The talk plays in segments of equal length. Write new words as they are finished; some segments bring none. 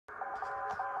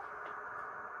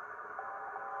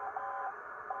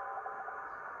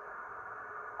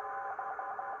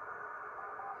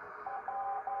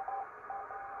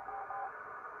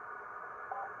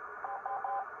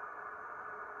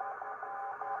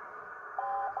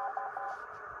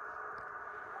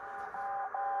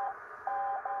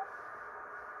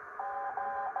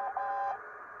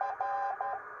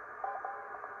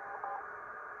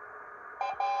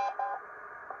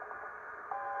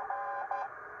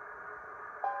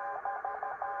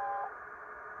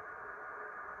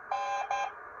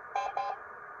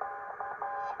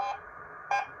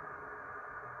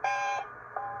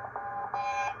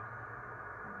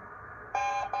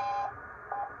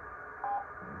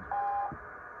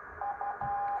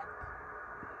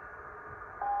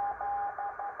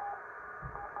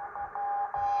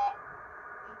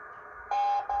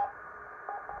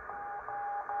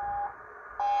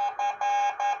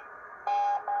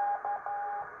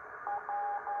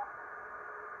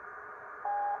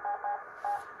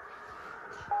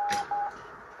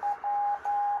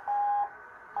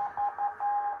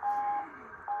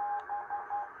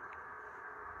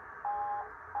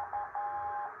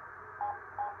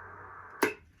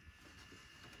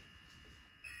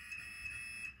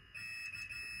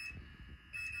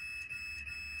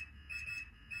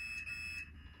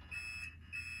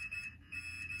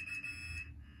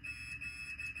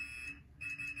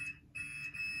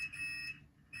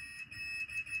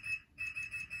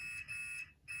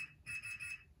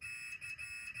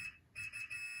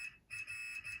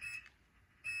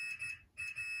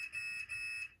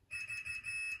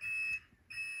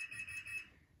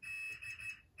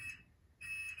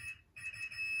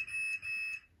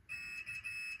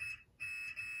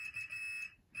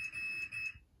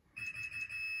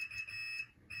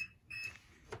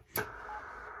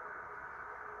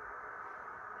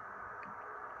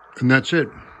And that's it.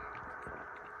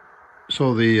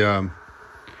 So the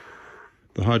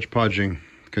hodgepodging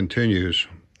continues.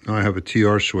 Now I have a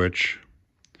TR switch.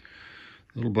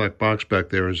 The little black box back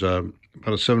there is about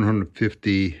a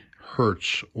 750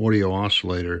 hertz audio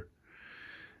oscillator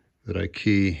that I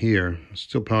key here. It's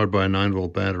still powered by a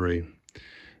 9-volt battery.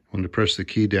 When I press the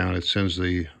key down, it sends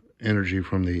the energy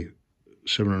from the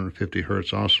 750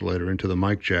 hertz oscillator into the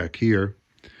mic jack here.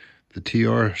 The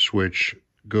TR switch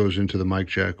goes into the mic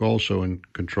jack also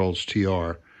and controls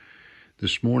TR.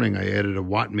 This morning I added a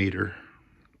watt meter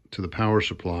to the power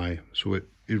supply, so it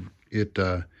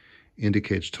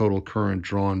indicates total current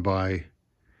drawn by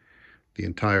the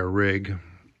entire rig.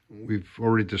 We've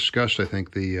already discussed, I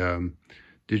think, the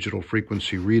digital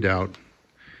frequency readout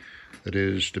that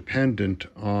is dependent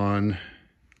on,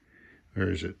 where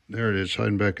is it? There it is,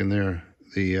 hiding back in there.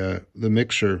 The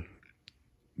mixer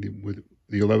with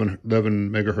the 11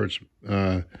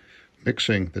 megahertz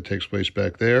mixing that takes place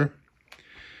back there.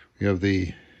 We have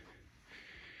the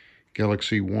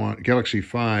Galaxy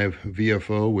 5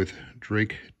 VFO with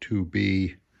Drake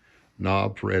 2B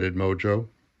knob for added mojo.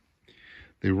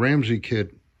 The Ramsey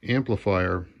kit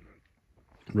amplifier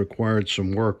required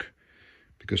some work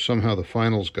because somehow the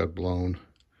finals got blown.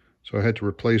 So I had to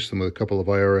replace them with a couple of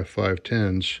IRF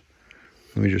 510s.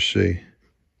 Let me just see.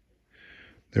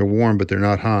 They're warm, but they're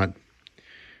not hot.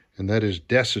 And that is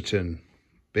Desitin,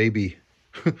 baby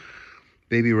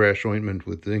rash ointment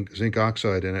with zinc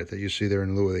oxide in it that you see there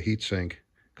in lieu of the heat sink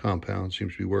compound.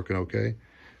 Seems to be working okay.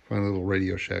 Find a little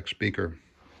Radio Shack speaker.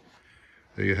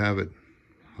 There you have it.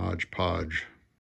 Hodgepodge.